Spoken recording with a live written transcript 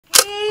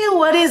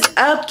What is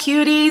up,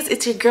 cuties?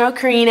 It's your girl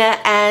Karina,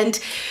 and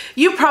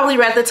you probably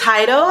read the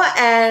title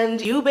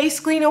and you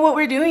basically know what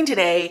we're doing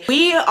today.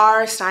 We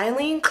are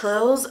styling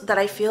clothes that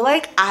I feel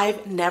like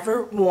I've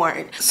never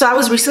worn. So I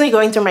was recently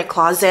going through my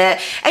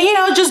closet and, you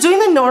know, just doing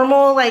the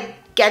normal, like,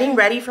 getting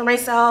ready for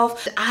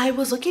myself. I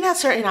was looking at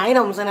certain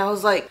items and I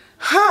was like,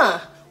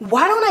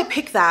 why don't I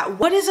pick that?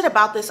 What is it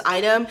about this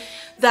item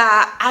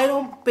that I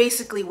don't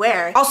basically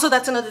wear? Also,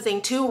 that's another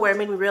thing too, where it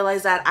made me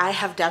realize that I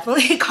have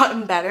definitely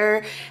gotten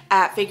better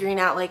at figuring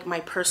out like my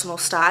personal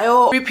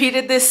style.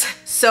 Repeated this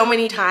so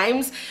many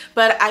times,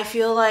 but I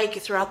feel like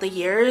throughout the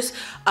years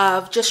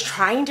of just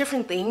trying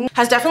different things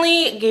has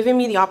definitely given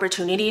me the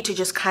opportunity to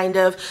just kind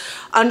of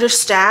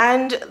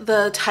understand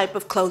the type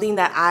of clothing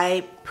that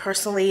I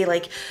personally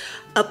like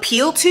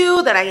appeal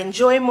to, that I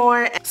enjoy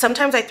more.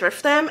 Sometimes I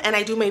thrift them and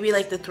I do maybe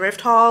like the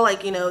thrift haul,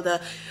 like, you know, the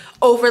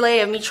overlay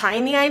of me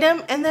trying the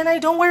item, and then I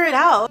don't wear it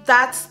out.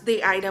 That's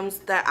the items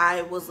that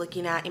I was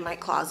looking at in my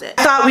closet.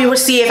 I thought we would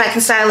see if I can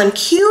style them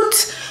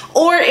cute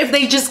or if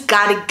they just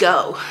gotta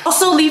go.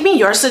 Also, leave me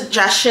your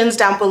suggestions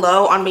down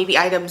below on maybe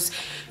items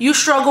you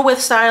struggle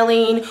with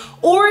styling,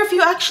 or if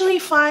you actually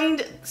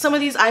find some of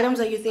these items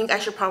that you think I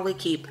should probably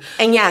keep.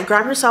 And yeah,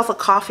 grab yourself a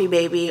coffee,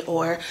 baby,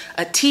 or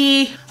a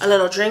tea, a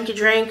little drinky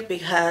drink,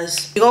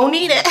 because you're gonna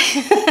need it.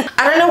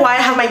 I don't know why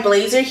I have my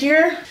blazer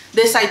here.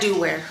 This I do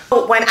wear.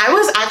 But when I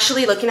was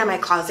actually looking at my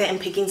closet and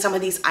picking some of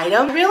these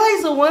items, I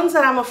realized the ones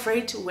that I'm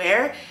afraid to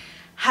wear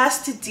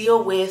has to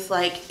deal with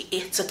like,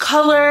 it's a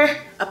color,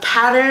 a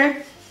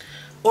pattern,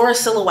 or a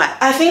silhouette.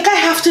 I think I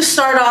have to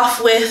start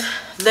off with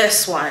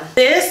this one.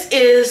 This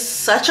is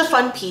such a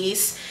fun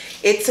piece.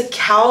 It's a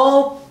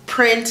cowl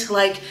print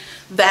like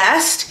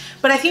vest,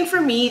 but I think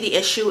for me the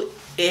issue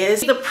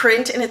is the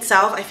print in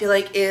itself. I feel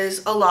like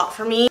is a lot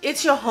for me.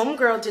 It's Your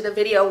Homegirl did a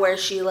video where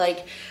she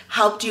like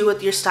helped you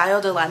with your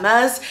style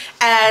dilemmas,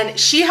 and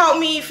she helped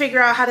me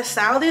figure out how to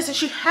style this, and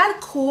she had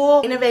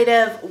cool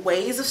innovative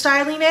ways of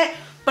styling it,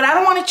 but I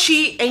don't want to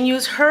cheat and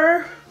use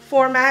her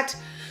format.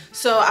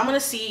 So I'm gonna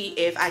see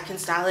if I can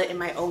style it in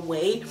my own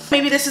way.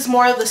 Maybe this is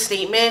more of the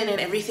statement and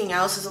everything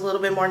else is a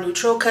little bit more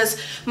neutral, because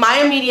my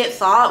immediate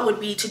thought would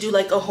be to do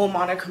like a whole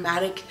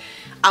monochromatic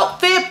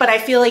outfit, but I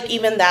feel like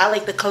even that,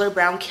 like the color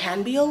brown,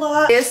 can be a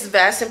lot. This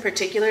vest in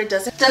particular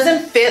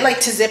doesn't fit like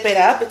to zip it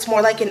up. It's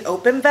more like an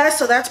open vest,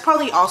 so that's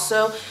probably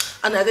also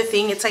another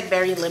thing. It's like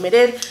very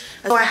limited,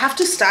 so I have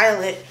to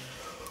style it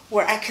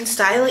where I can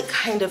style it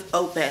kind of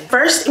open.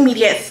 First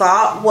immediate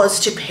thought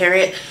was to pair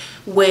it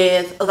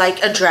with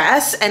like a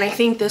dress, and I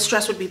think this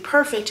dress would be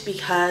perfect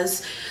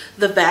because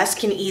the vest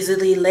can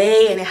easily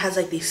lay and it has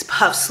like these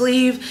puff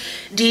sleeve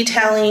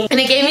detailing, and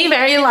it gave me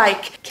very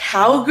like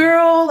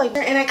cowgirl like,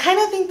 and I kind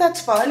of think that's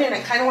fun and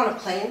I kind of want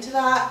to play into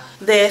that.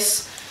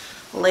 This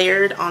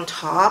layered on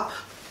top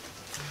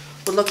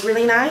would look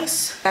really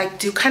nice. I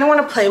do kind of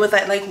want to play with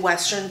that like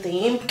western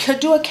theme. Could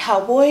do a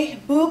cowboy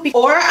boot,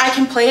 or I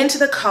can play into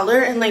the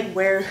color and like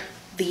wear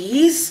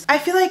these. I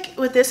feel like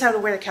with this I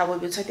would wear the cowboy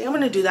boots. I think I'm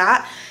gonna do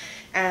that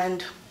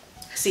and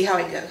see how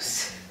it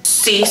goes.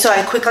 So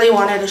I quickly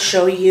wanted to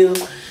show you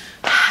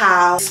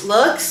how this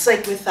looks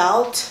like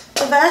without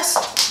the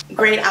vest.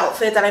 Great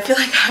outfit that I feel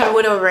like I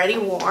would already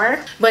worn,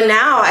 but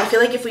now I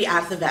feel like if we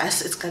add the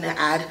vest, it's gonna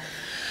add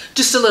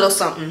just a little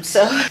something.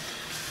 So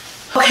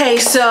okay,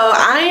 so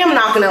I am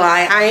not gonna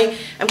lie, I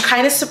am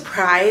kind of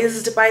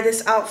surprised by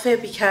this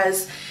outfit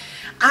because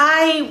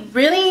I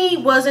really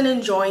wasn't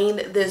enjoying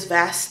this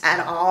vest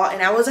at all,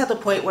 and I was at the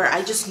point where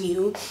I just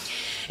knew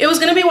it was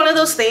gonna be one of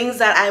those things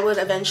that I would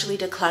eventually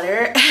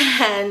declutter,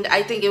 and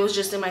I think it was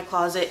just in my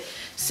closet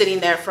sitting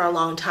there for a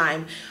long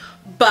time.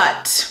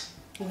 But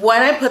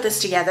when I put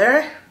this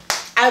together,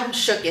 I'm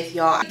shooketh,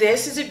 y'all.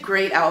 This is a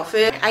great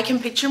outfit. I can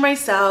picture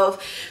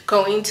myself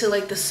going to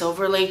like the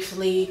Silver Lake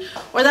Flea,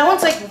 or that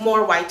one's like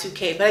more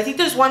Y2K, but I think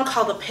there's one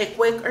called the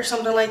Pickwick or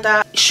something like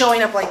that,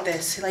 showing up like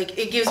this. Like,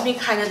 it gives me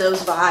kind of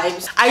those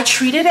vibes. I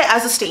treated it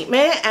as a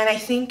statement and I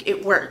think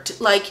it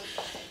worked. Like,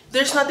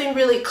 there's nothing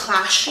really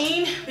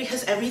clashing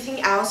because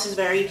everything else is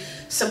very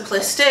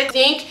simplistic. I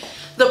think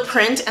the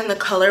print and the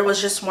color was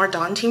just more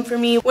daunting for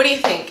me. What do you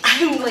think?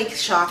 I'm like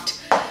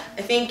shocked.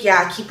 I think,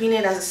 yeah, keeping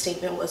it as a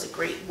statement was a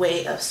great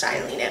way of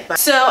styling it. But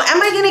so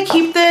am I gonna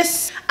keep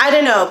this? I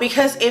don't know,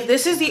 because if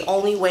this is the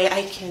only way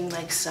I can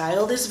like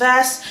style this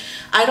vest,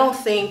 I don't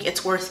think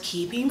it's worth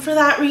keeping for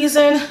that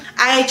reason.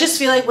 I just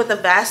feel like with a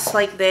vest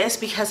like this,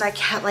 because I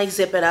can't like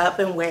zip it up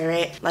and wear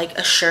it like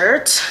a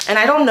shirt, and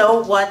I don't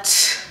know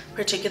what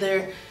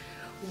particular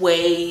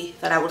way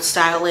that I would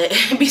style it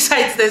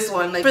besides this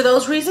one. Like, for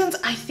those reasons,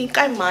 I think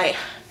I might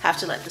have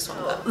to let this one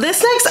go.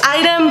 This next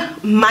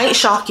item might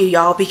shock you,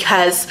 y'all,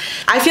 because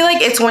I feel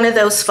like it's one of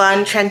those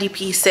fun trendy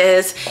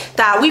pieces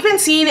that we've been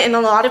seeing in a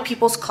lot of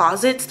people's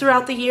closets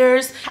throughout the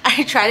years.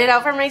 I tried it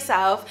out for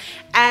myself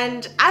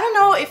and I don't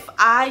know if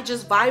I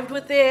just vibed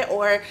with it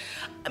or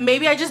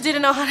maybe I just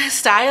didn't know how to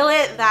style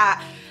it,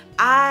 that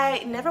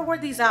I never wore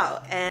these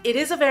out. And it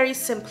is a very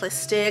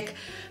simplistic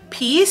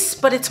piece,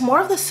 but it's more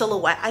of the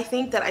silhouette, I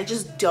think, that I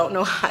just don't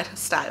know how to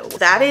style.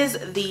 That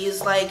is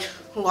these like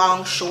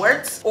long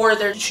shorts, or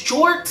they're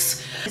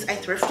shorts. I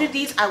thrifted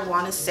these, I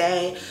want to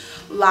say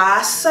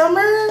last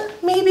summer,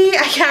 maybe,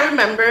 I can't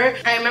remember.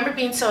 I remember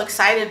being so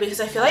excited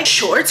because I feel like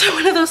shorts are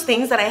one of those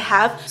things that I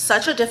have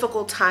such a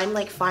difficult time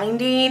like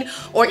finding,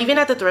 or even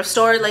at the thrift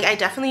store. Like I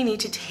definitely need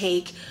to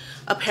take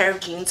a pair of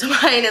jeans of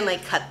mine and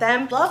like cut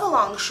them. Love a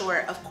long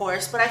short, of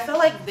course, but I feel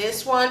like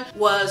this one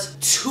was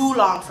too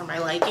long for my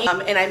liking,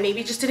 and I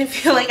maybe just didn't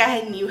feel like I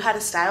knew how to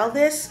style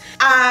this.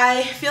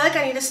 I feel like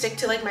I need to stick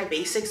to like my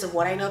basics of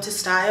what I know to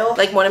style.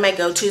 Like one of my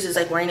go-tos is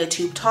like wearing a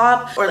tube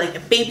top or like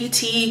a baby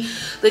tee,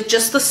 like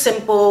just the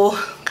simple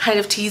kind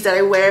of tees that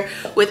I wear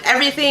with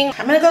everything.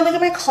 I'm gonna go look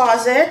at my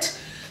closet,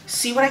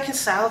 see what I can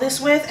style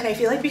this with, and I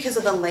feel like because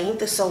of the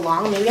length is so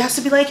long, maybe it has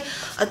to be like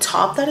a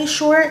top that is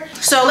short.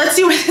 So let's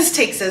see where this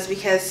takes us,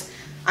 because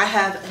I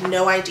have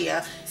no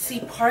idea. See,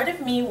 part of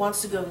me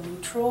wants to go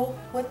neutral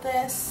with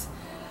this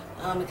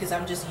because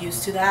I'm just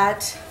used to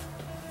that,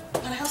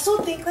 but I also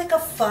think like a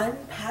fun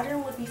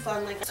pattern would be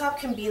fun. Like the top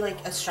can be like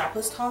a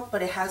strapless top,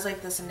 but it has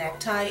like this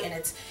necktie and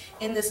it's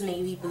in this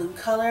navy blue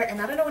color,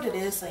 and I don't know what it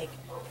is. Like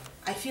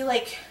I feel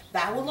like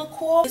that would look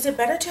cool. Is it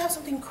better to have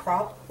something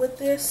cropped with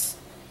this?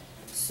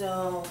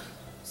 So,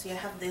 see, I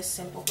have this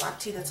simple black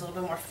tee that's a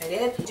little bit more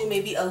fitted. Do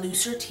maybe a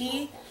looser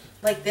tee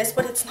like this,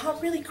 but it's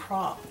not really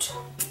cropped,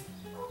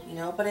 you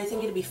know, but I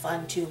think it'd be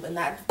fun too. But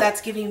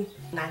that's giving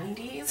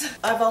 90s.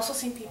 I've also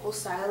seen people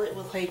style it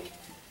with like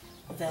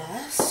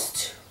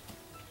vest.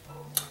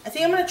 I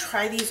think I'm gonna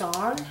try these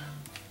on,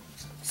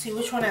 see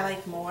which one I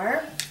like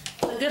more.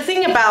 The good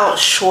thing about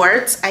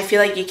shorts, I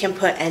feel like you can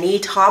put any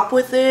top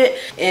with it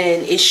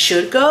and it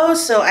should go.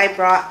 So I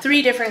brought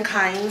 3 different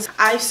kinds.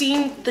 I've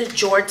seen the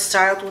George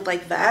styled with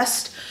like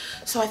vest,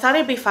 so I thought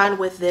it'd be fun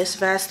with this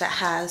vest that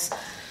has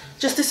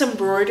just this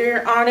embroidery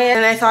on it,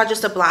 and I thought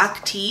just a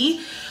black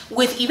tee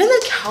with even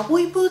the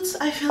cowboy boots.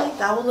 I feel like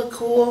that would look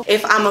cool.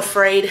 If I'm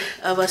afraid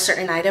of a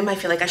certain item, I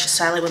feel like I should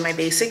style it with my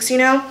basics, you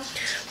know.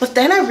 But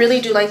then I really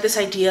do like this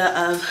idea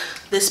of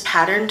this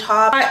pattern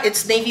top.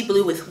 It's navy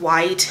blue with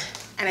white,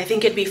 and I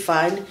think it'd be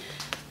fun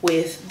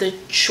with the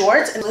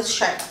shorts. And let's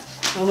check.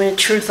 Moment of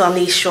truth on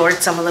these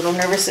shorts. I'm a little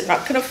nervous they're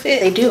not gonna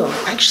fit. They do,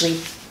 actually,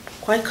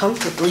 quite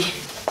comfortably.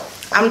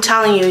 I'm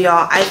telling you,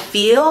 y'all, I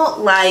feel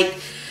like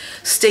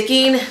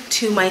sticking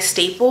to my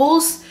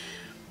staples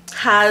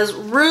has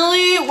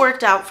really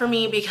worked out for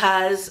me,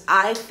 because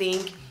I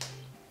think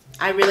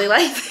I really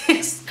like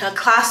this. A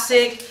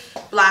classic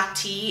black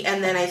tee,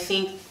 and then I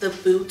think the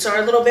boots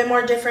are a little bit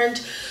more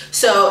different.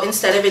 So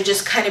instead of it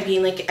just kind of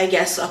being like, I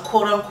guess, a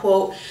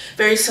quote-unquote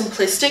very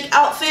simplistic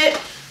outfit,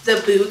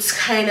 the boots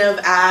kind of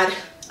add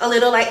a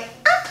little like,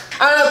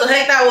 I don't know what the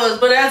heck that was,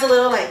 but it adds a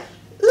little like,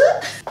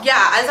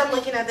 yeah, as I'm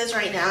looking at this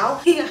right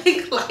now,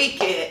 I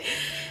like it.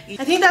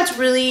 I think that's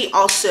really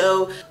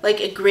also like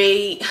a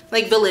great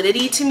like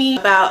validity to me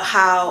about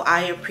how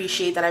I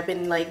appreciate that I've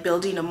been like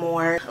building a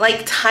more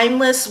like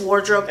timeless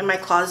wardrobe in my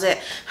closet,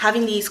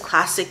 having these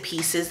classic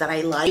pieces that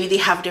I like. They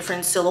have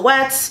different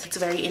silhouettes. It's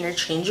very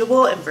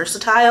interchangeable and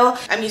versatile.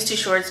 I'm used to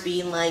shorts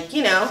being like,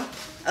 you know,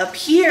 up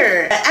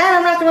here. And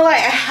I'm not gonna lie,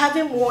 I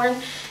haven't worn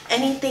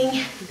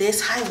anything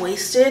this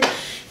high-waisted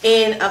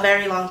in a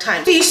very long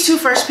time. These 2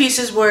 first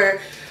pieces were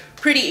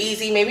pretty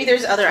easy. Maybe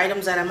there's other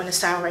items that I'm gonna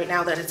style right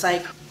now that it's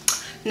like,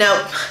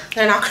 nope,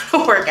 they're not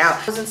gonna work out.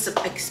 I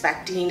wasn't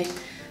expecting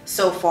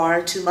so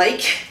far to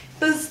like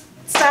the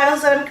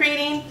styles that I'm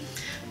creating,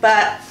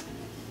 but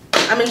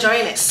I'm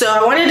enjoying it. So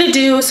I wanted to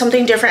do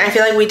something different. I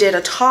feel like we did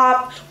a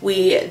top,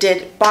 we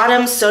did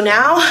bottoms, so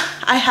now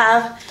I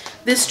have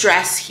this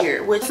dress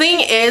here. Which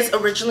thing is,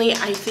 originally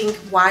I think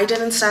why I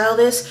didn't style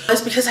this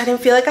was because I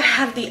didn't feel like I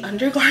had the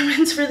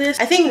undergarments for this.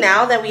 I think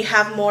now that we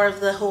have more of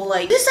the whole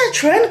like, this is a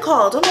trend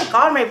called, oh my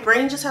god, my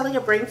brain just had like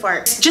a brain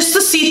fart. Just the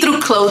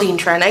see-through clothing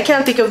trend. I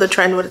can't think of the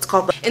trend what it's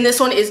called, but and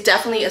this one is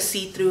definitely a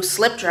see-through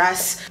slip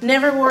dress.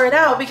 Never wore it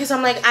out because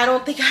I'm like, I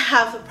don't think I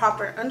have the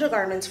proper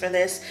undergarments for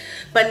this.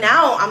 But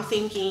now I'm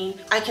thinking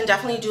I can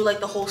definitely do like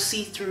the whole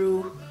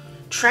see-through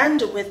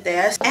trend with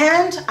this.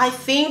 And I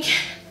think,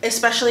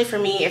 especially for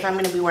me, if I'm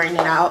going to be wearing it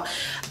out,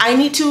 I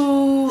need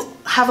to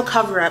have a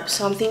cover up.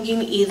 So I'm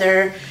thinking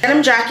either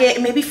denim jacket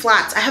and maybe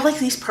flats. I have like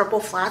these purple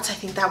flats. I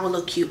think that would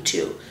look cute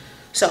too.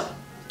 So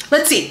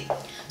let's see.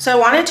 So I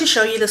wanted to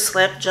show you the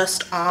slip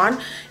just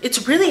on.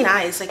 It's really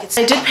nice. Like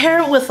I did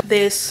pair it with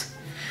this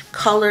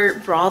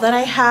colored bra that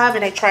I have,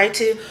 and I tried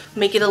to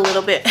make it a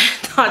little bit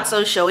not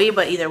so showy,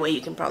 but either way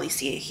you can probably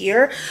see it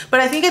here. But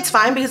I think it's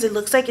fine because it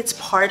looks like it's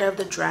part of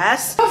the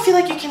dress. I don't feel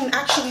like you can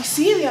actually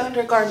see the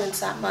undergarments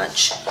that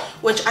much,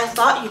 which I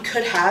thought you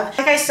could have.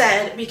 Like I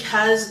said,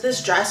 because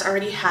this dress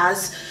already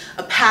has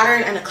a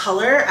pattern and a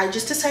color, I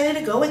just decided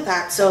to go with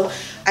that. So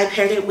I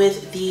paired it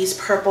with these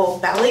purple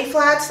ballet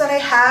flats that I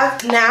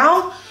have.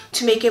 Now,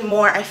 to make it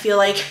more, I feel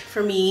like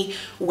for me,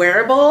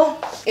 wearable,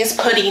 is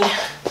putting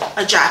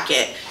a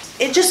jacket.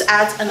 It just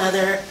adds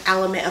another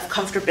element of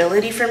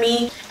comfortability for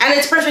me. And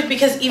it's perfect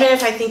because even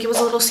if I think it was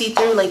a little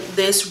see-through, like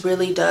this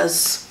really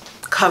does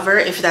cover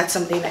if that's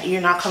something that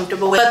you're not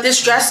comfortable with. But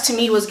this dress to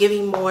me was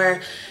giving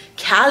more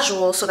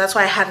casual, so that's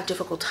why I had a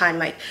difficult time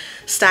like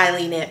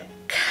styling it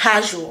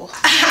casual.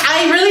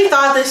 I really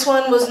thought this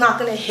one was not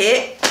gonna hit.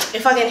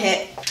 It fucking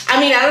hit. I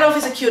mean, I don't know if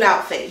it's a cute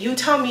outfit. You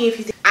tell me if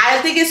you think. I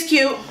think it's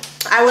cute.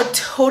 I would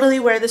totally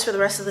wear this for the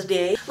rest of the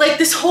day. Like,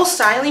 this whole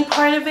styling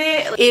part of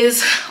it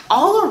is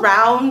all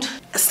around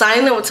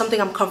styling with something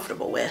I'm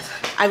comfortable with.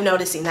 I'm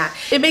noticing that.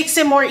 It makes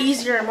it more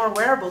easier and more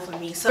wearable for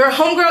me. So your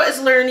homegirl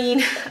is learning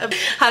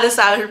how to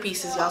style her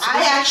pieces, y'all. So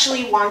I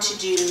actually want to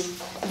do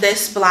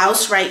this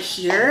blouse right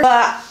here,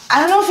 but I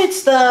don't know if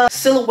it's the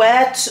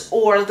silhouette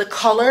or the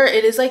color.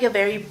 It is like a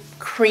very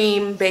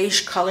cream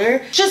beige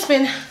color. It's just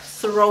been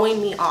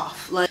throwing me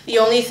off. Like, the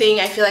only thing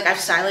I feel like I've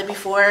styled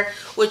before,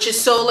 which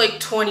is so like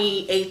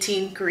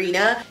 2018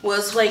 Karina,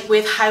 was like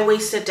with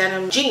high-waisted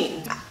denim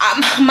jeans.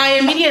 My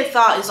immediate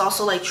thought is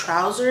also like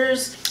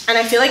trousers, and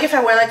I feel like if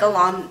I wear like a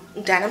long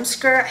denim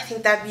skirt, I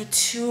think that'd be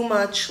too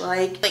much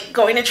like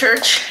going to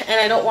church, and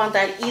I don't want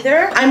that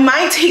either. I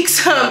might take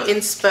some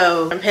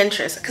inspo from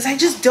Pinterest because I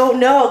just don't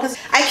know, because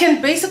I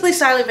can basically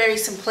style it very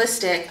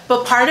simplistic,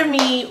 but part of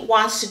me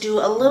wants to do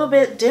a little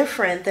bit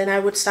different than I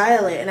would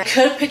style it. And I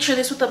could picture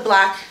this with a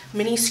black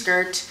mini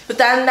skirt, but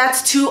then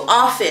that's too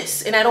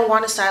office, and I don't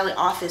want to style it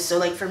office. So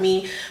like for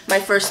me, my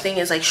first thing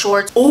is like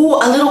shorts.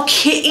 Oh, a little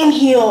kitten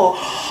heel.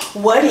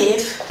 What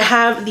if I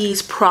have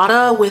these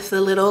Prada with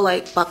the little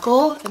like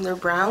buckle and they're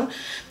brown,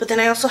 but then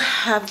I also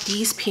have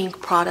these pink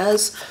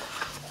Pradas.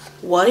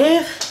 What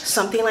if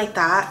something like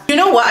that? You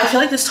know what, I feel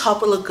like this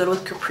top would look good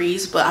with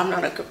capris, but I'm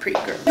not a capri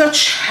girl. I'm gonna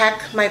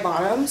check my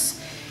bottoms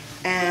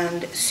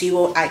and see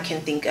what I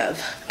can think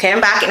of. Okay, I'm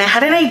back and I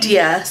had an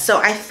idea. So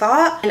I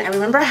thought, and I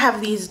remember I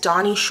have these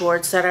Donny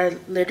shorts that are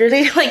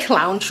literally like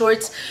lounge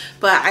shorts,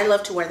 but I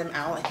love to wear them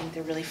out. I think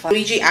they're really fun.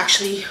 Luigi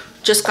actually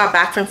just got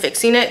back from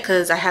fixing it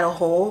because I had a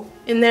hole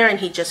in there and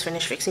he just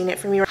finished fixing it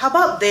for me. How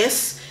about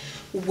this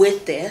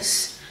with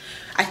this?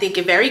 I think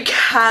a very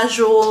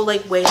casual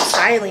like way of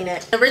styling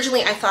it.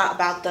 Originally I thought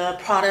about the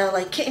Prada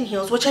like kitten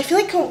heels, which I feel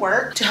like could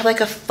work to have like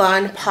a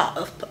fun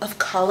pop of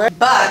color,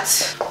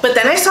 but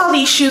then I saw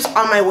these shoes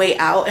on my way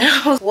out and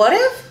I was, what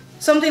if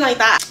something like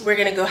that? We're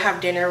gonna go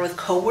have dinner with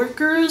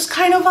coworkers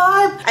kind of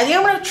vibe. I think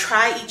I'm gonna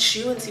try each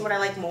shoe and see what I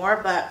like more,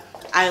 but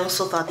I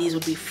also thought these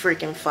would be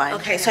freaking fun.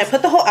 Okay, so I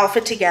put the whole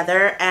outfit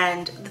together,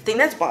 and the thing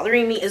that's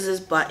bothering me is this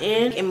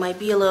button. It might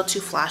be a little too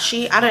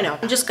flashy. I don't know.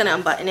 I'm just gonna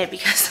unbutton it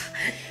because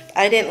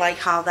I didn't like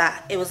how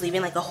that it was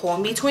leaving like a hole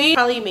in between.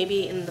 Probably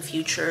maybe in the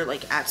future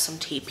like add some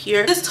tape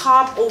here. This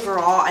top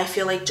overall I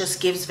feel like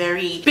just gives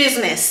very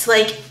business.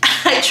 Like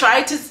I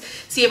tried to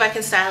see if I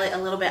can style it a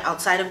little bit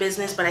outside of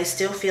business, but I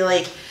still feel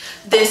like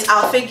this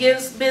outfit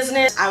gives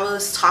business. I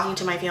was talking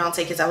to my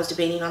fiance because I was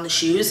debating on the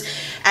shoes,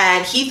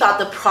 and he thought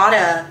the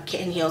Prada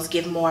kitten heels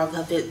give more of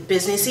a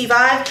businessy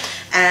vibe,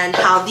 and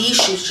how these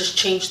shoes just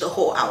changed the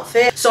whole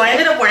outfit. So I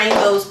ended up wearing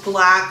those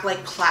black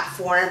like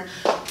platform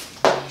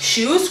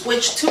shoes,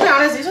 which to be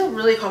honest, these are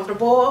really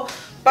comfortable,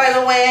 by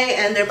the way,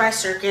 and they're by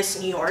Circus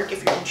New York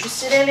if you're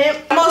interested in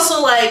it. I'm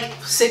also like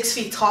 6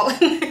 feet tall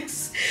in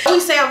this. I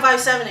always say I'm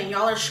 5'7" and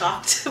y'all are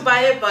shocked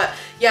by it, but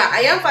yeah,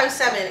 I am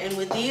 5'7", and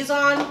with these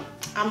on,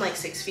 I'm like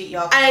 6 feet,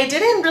 y'all. I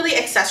didn't really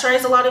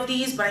accessorize a lot of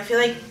these, but I feel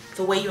like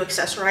the way you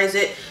accessorize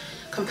it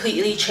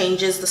completely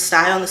changes the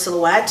style and the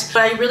silhouette.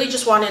 But I really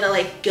just wanted to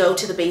like go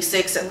to the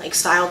basics and like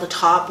style the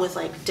top with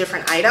like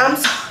different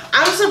items.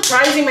 I'm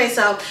surprising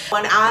myself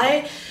when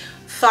I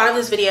thought of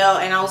this video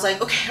and I was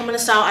like, okay, I'm gonna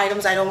style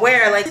items I don't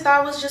wear. Like, I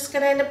thought I was just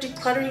gonna end up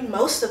decluttering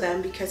most of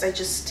them because I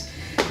just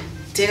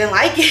didn't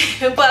like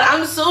it. But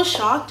I'm so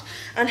shocked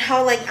on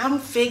how like I'm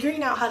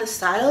figuring out how to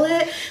style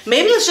it.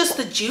 Maybe it's just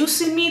the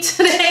juice in me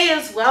today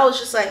as well. It's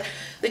just like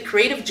the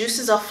creative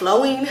juices are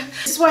flowing.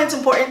 This is why it's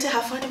important to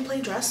have fun and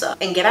play dress up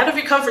and get out of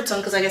your comfort zone,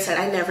 because like I said,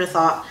 I never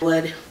thought I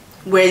would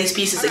wear these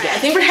pieces again. I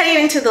think we're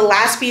heading into the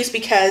last piece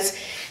because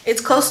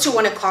it's close to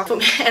 1 o'clock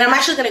and I'm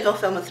actually gonna go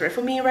film a thrift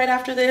with me right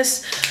after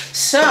this.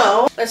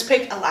 So let's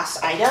pick a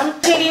last item.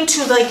 I'm heading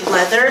to like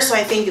leather, so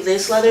I think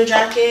this leather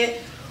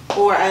jacket,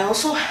 or I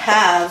also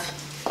have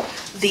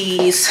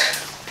these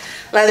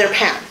leather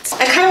pants.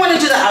 I kind of want to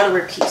do the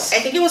outerwear piece. I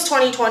think it was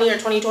 2020 or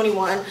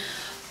 2021.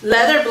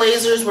 Leather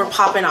blazers were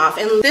popping off,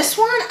 and this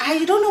one,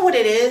 I don't know what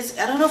it is.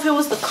 I don't know if it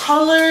was the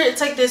color.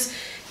 It's like this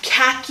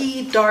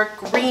khaki dark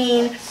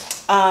green,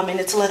 and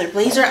it's a leather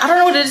blazer. I don't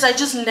know what it is. I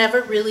just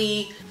never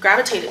really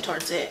gravitated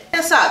towards it.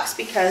 It sucks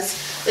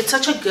because it's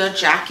such a good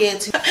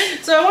jacket.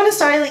 So I want to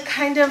style it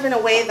kind of in a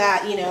way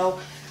that, you know,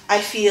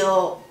 I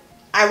feel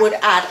I would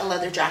add a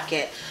leather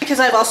jacket,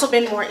 because I've also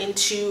been more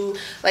into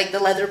like the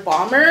leather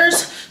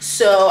bombers,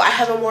 so I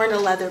haven't worn a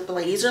leather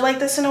blazer like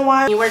this in a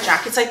while. You wear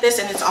jackets like this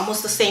and it's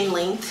almost the same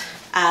length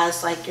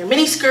as like your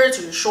mini skirts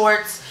or your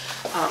shorts.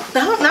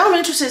 Now I'm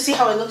interested to see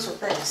how it looks with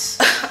this.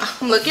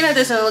 I'm looking at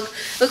this and it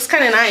looks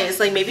kind of nice.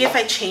 Like maybe if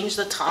I change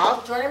the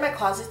top. I'm running my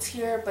closets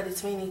here, but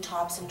it's mainly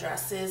tops and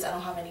dresses. I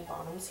don't have any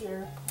bottoms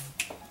here.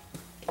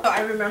 So I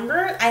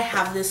remember I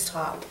have this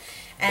top,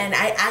 and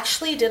I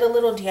actually did a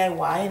little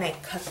DIY and I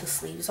cut the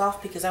sleeves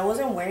off because I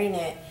wasn't wearing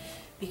it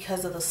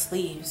because of the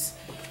sleeves.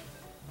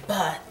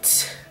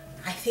 But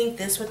I think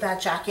this with that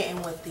jacket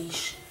and with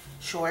these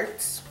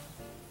shorts,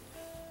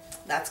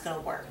 that's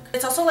gonna work.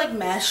 It's also like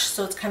mesh,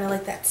 so it's kind of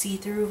like that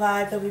see-through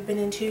vibe that we've been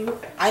into.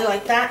 I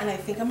like that, and I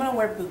think I'm gonna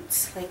wear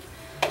boots, like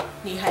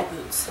knee-high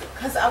boots,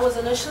 because I was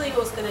initially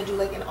gonna do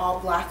like an all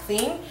black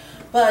thing,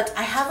 but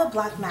I have a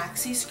black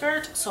maxi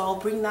skirt, so I'll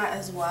bring that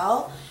as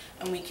well,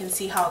 and we can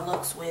see how it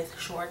looks with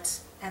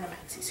shorts and a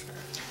maxi skirt.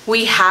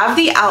 We have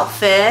the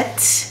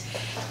outfit,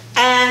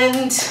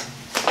 and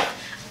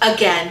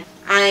again,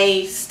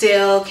 I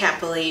still can't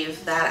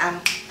believe that I'm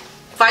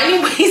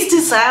finding ways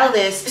to style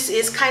this. This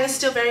is kind of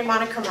still very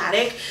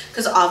monochromatic,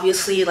 because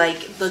obviously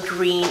like the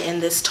green in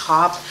this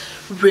top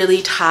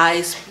really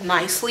ties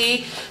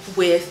nicely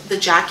with the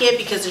jacket,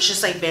 because there's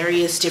just like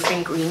various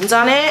different greens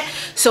on it,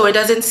 so it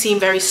doesn't seem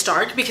very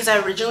stark, because I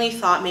originally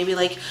thought maybe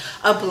like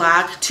a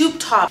black tube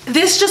top.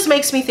 This just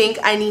makes me think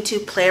I need to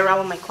play around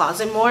with my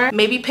closet more,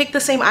 maybe pick the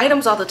same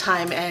items all the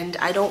time, and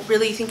I don't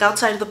really think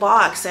outside of the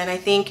box. And I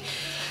think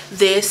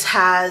this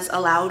has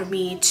allowed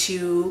me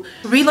to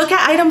relook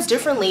at items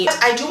differently.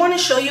 I do want to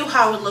show you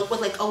how it would look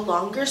with like a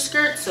longer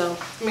skirt, so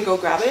let me go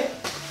grab it.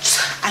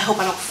 I hope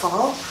I don't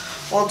fall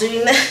while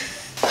doing this.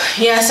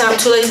 Yes, I'm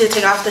too lazy to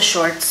take off the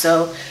shorts,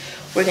 so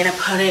we're gonna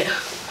put it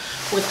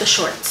with the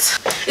shorts.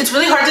 It's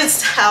really hard to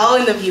tell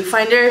in the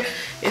viewfinder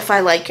if I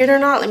like it or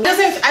not.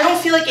 I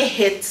don't feel like it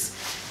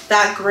hits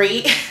that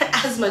great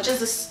as much as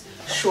this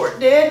short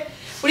did.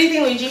 What do you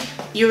think, Luigi?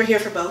 You were here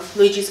for both.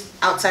 Luigi's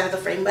outside of the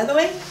frame, by the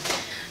way.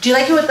 Do you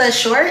like it with the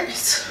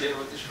shorts? Yeah,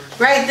 with the shorts.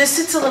 Right, this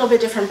sits a little bit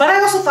different, but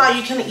I also thought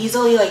you can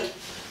easily like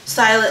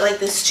style it like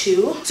this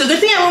too. So good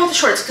thing I went with the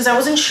shorts, because I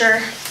wasn't sure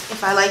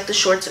if I liked the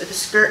shorts or the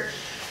skirt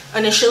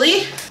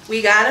initially.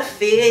 We got a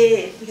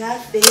fit. We got a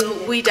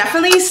fit. We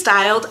definitely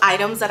styled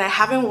items that I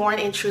haven't worn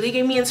and truly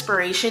gave me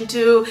inspiration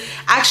to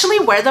actually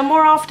wear them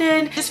more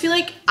often. I just feel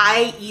like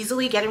I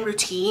easily get in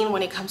routine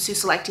when it comes to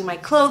selecting my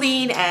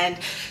clothing and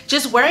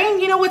just wearing,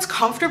 you know, what's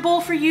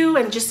comfortable for you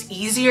and just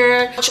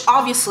easier, which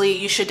obviously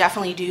you should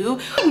definitely do.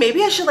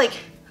 Maybe I should like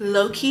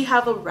low-key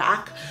have a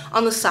rack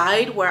on the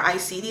side where I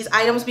see these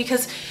items,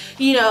 because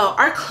you know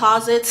our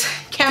closets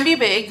can be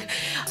big,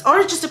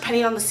 or just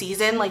depending on the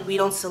season, like we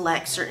don't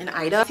select certain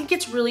items. I think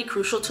it's really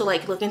crucial to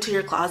like look into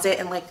your closet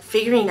and like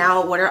figuring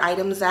out what are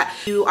items that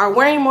you are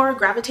wearing more,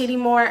 gravitating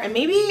more, and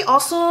maybe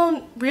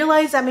also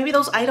realize that maybe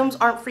those items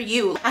aren't for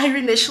you. I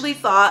initially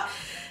thought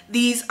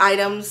these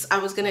items I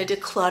was gonna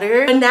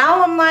declutter, but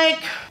now I'm like,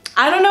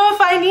 I don't know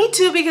if I need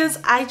to, because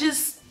I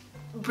just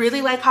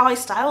really like how I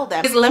styled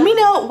them. Let me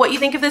know what you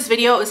think of this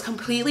video. It was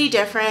completely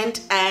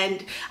different,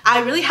 and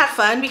I really had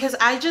fun, because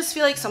I just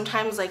feel like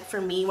sometimes, like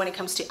for me, when it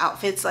comes to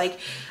outfits, like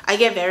I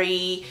get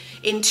very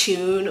in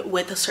tune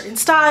with a certain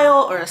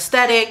style or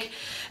aesthetic,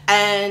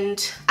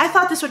 and I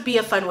thought this would be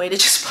a fun way to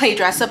just play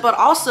dress up, but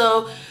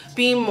also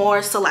being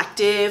more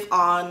selective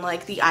on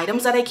like the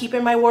items that I keep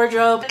in my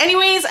wardrobe.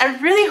 Anyways, I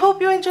really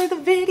hope you enjoyed the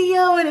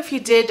video, and if you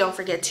did, don't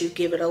forget to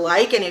give it a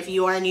like, and if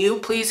you are new,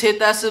 please hit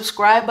that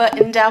subscribe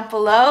button down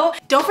below.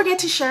 Don't forget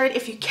to share it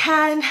if you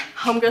can.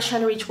 Homegirl's trying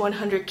to reach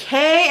 100K,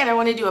 and I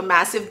want to do a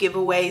massive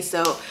giveaway,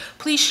 so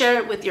please share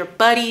it with your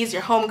buddies,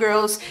 your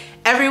homegirls,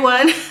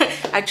 everyone.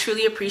 I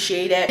truly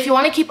appreciate it. If you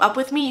want to keep up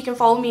with me, you can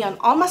follow me on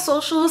all my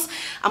socials.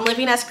 I'm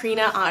living as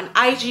Karina on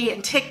IG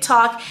and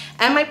TikTok,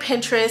 and my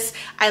Pinterest.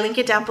 I link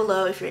it down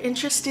below if you're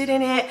interested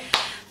in it.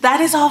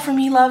 That is all for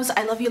me, loves.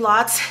 I love you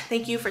lots.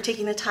 Thank you for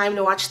taking the time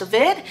to watch the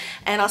vid,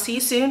 and I'll see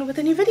you soon with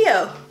a new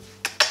video.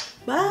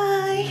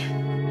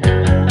 Bye.